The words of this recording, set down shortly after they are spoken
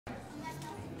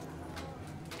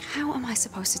How am I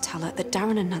supposed to tell her that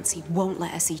Darren and Nancy won't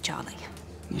let her see Charlie?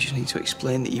 You just need to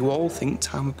explain that you all think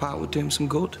time apart would do him some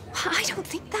good. I don't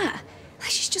think that.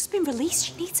 She's just been released.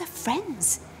 She needs her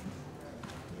friends.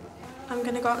 I'm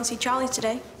gonna go out and see Charlie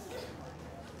today.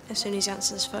 As soon as he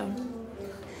answers his phone.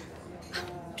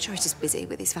 I'm sure he's just busy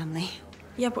with his family.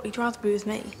 Yeah, but he'd rather be with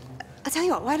me. I'll tell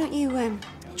you what, why don't you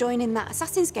join in that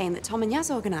Assassin's game that Tom and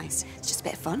Yaz organised? It's just a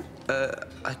bit of fun.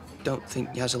 I don't think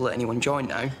Yaz will let anyone join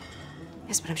now.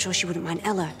 Yes, but I'm sure she wouldn't mind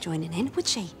Ella joining in, would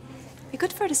she? It'd be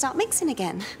good for her to start mixing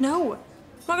again. No. I'm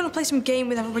not gonna play some game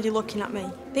with everybody looking at me.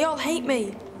 They all hate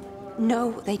me.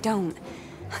 No, they don't.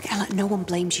 Look, Ella, no one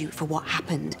blames you for what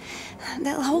happened.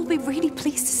 They'll all be really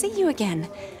pleased to see you again.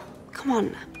 Come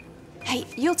on. Hey,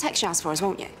 you'll text Yaz for us,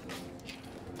 won't you?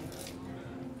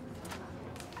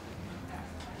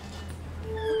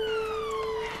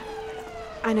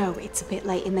 I know it's a bit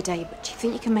late in the day, but do you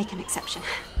think you can make an exception?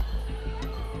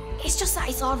 It's just that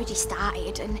it's already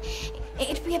started, and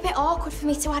it'd be a bit awkward for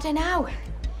me to add her now.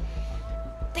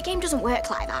 The game doesn't work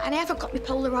like that, and I haven't got my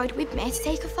Polaroid with me to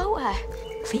take a photo.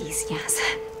 Please, Yaz.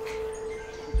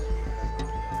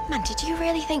 Mandy, do you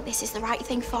really think this is the right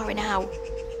thing for her now?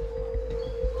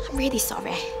 I'm really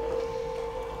sorry.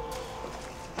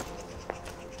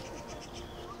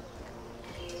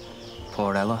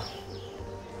 Poor Ella.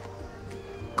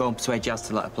 Go and persuade Yaz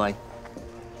to let her play.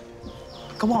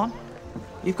 Come on.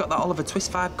 You've got that Oliver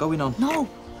Twist vibe going on. No,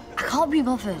 I can't be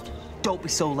bothered. Don't be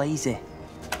so lazy.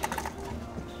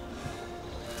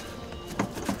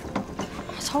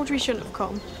 I told you he shouldn't have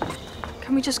come.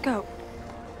 Can we just go?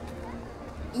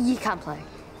 You can play.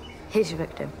 Here's your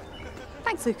victim.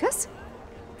 Thanks, Lucas.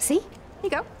 See? Here you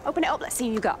go. Open it up. Let's see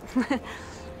who you got.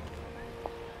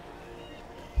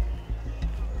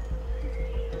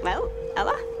 Well,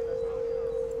 Ella?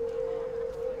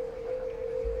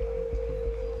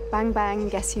 Bang, bang.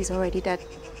 Guess who's already dead?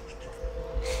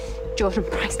 Jordan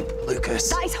Price. Lucas.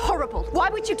 That is horrible. Why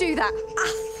would you do that?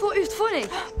 I thought it was funny.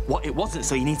 What? It wasn't,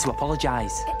 so you need to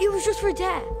apologise. It was just for a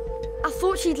dare. I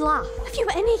thought she'd laugh. Have you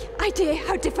any idea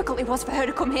how difficult it was for her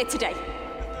to come here today?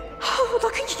 Oh,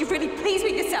 look at you. You're really pleased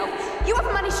with yourself. You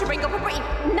haven't managed to bring up a pretty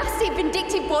nasty,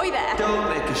 vindictive boy there. Don't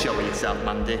make a show of yourself,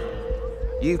 Mandy.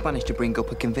 You've managed to bring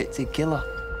up a convicted killer.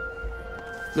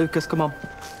 Lucas, come on.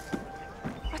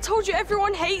 I told you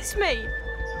everyone hates me.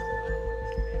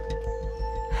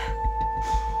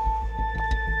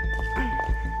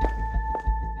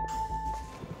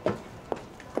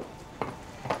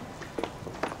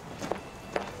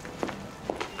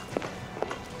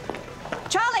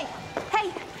 Charlie!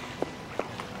 Hey!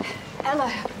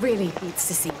 Ella really needs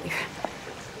to see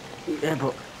you. Yeah,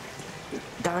 but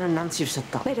Darren and Nancy have said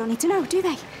that. They don't need to know, do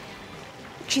they?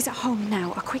 She's at home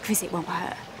now. A quick visit won't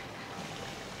hurt.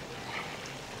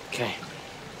 Okay,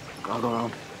 I'll go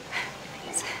home.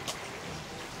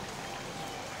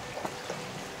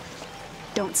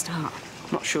 Don't start.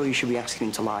 I'm not sure you should be asking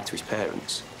him to lie to his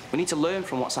parents. We need to learn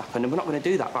from what's happened, and we're not going to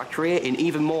do that by creating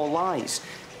even more lies.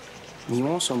 And you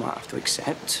also might have to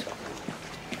accept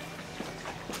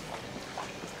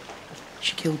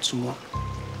she killed someone.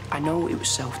 I know it was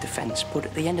self-defense, but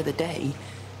at the end of the day,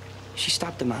 she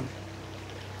stabbed a man.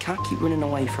 Can't keep running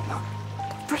away from that.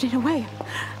 Running away?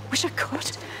 Wish I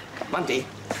could. Mandy,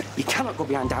 you cannot go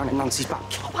behind Darren and Nancy's back.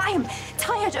 Oh, I am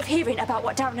tired of hearing about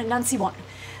what Darren and Nancy want.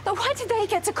 Now, why did they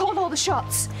get to call all the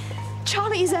shots?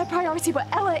 Charlie is their priority, but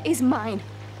Ella is mine.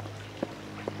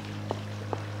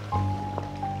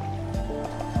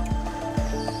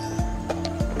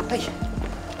 Hey,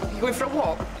 you going for a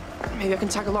walk? Maybe I can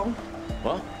tag along.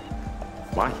 What?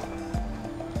 Why?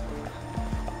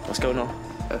 What's going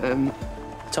on?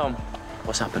 Tom,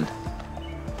 what's happened?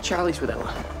 Charlie's with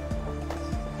Ella.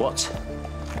 What?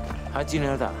 How do you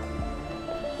know that?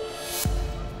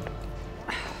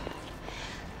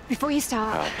 Before you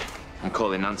start... Oh, I'm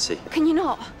calling Nancy. Can you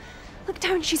not? Look,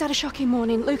 Darren, she's had a shocking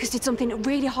morning. Lucas did something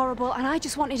really horrible, and I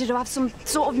just wanted her to have some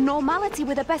sort of normality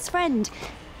with her best friend.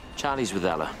 Charlie's with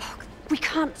Ella. Look, we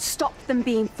can't stop them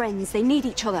being friends. They need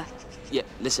each other. Yeah,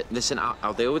 listen,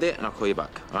 I'll deal with it and I'll call you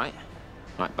back, all right?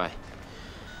 All right, bye.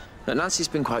 But Nancy's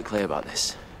been quite clear about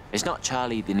this. It's not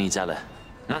Charlie that needs Ella.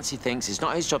 Nancy thinks it's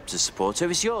not his job to support her,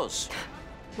 it's yours.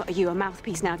 What, are you, a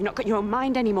mouthpiece now? Have you not got your own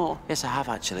mind anymore? Yes, I have,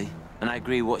 actually. And I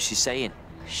agree with what she's saying.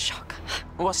 Shock.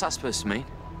 Well, what's that supposed to mean?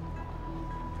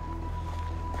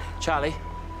 Charlie,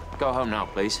 go home now,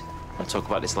 please. I'll talk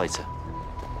about this later.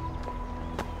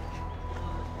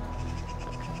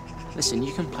 Listen,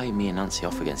 you can play me and Nancy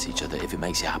off against each other if it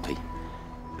makes you happy.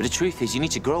 But the truth is, you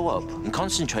need to grow up and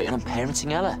concentrate on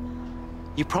parenting Ella.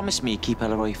 You promised me you'd keep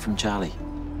Ella away from Charlie.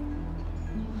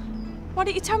 Why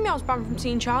didn't you tell me I was banned from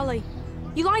seeing Charlie?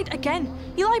 You lied again.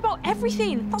 You lie about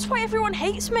everything. That's why everyone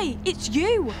hates me. It's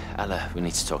you. Ella, we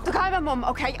need to talk. Look, I'm a mum,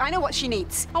 okay? I know what she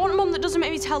needs. I want a mum that doesn't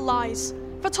make me tell lies.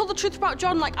 If I told the truth about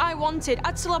John like I wanted,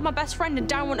 I'd still have my best friend and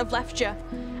Darren wouldn't have left you.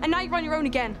 And now you're on your own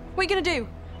again. What are you going to do?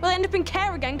 Will I end up in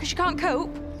care again because you can't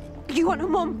cope? You want a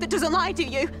mum that doesn't lie, do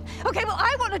you? Okay, well,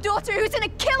 I want a daughter who's in a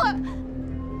killer.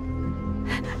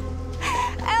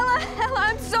 Ella,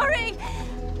 I'm sorry.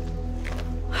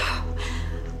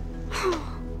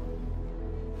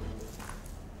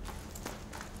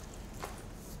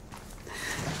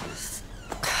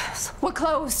 We're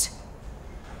closed.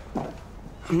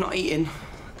 I'm not eating,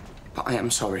 but I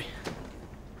am sorry.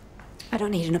 I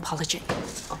don't need an apology.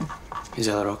 Is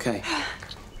Ella okay?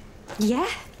 Yeah,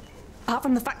 apart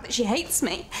from the fact that she hates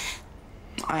me.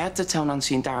 I had to tell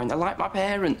Nancy and Darren they're like my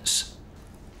parents.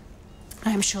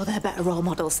 I'm sure they're better role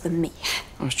models than me.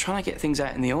 I was trying to get things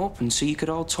out in the open so you could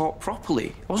all talk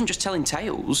properly. I wasn't just telling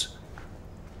tales.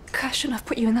 I shouldn't have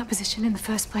put you in that position in the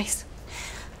first place.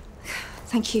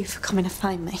 Thank you for coming to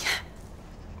find me.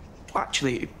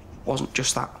 Actually, it wasn't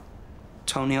just that.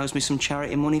 Tony owes me some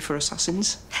charity money for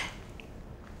assassins.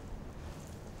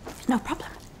 No problem.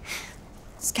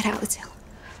 Let's get out of the till.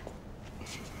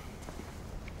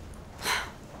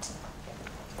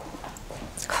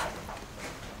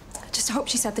 I just hope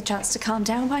she's had the chance to calm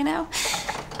down by now.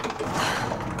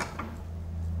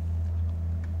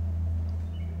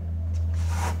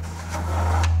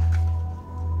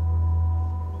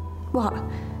 What?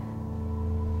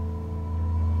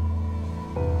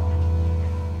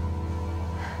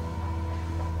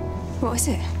 What is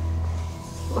it?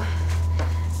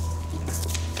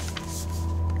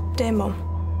 Dear Mum,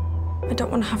 I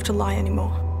don't want to have to lie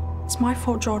anymore. It's my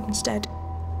fault Jordan's dead,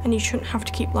 and you shouldn't have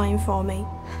to keep lying for me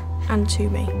and to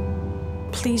me.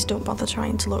 Please don't bother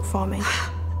trying to look for me.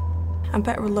 I'm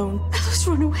better alone. Just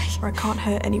run away. Where I can't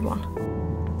hurt anyone.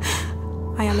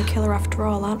 I am a killer after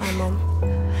all, aren't I, Mum?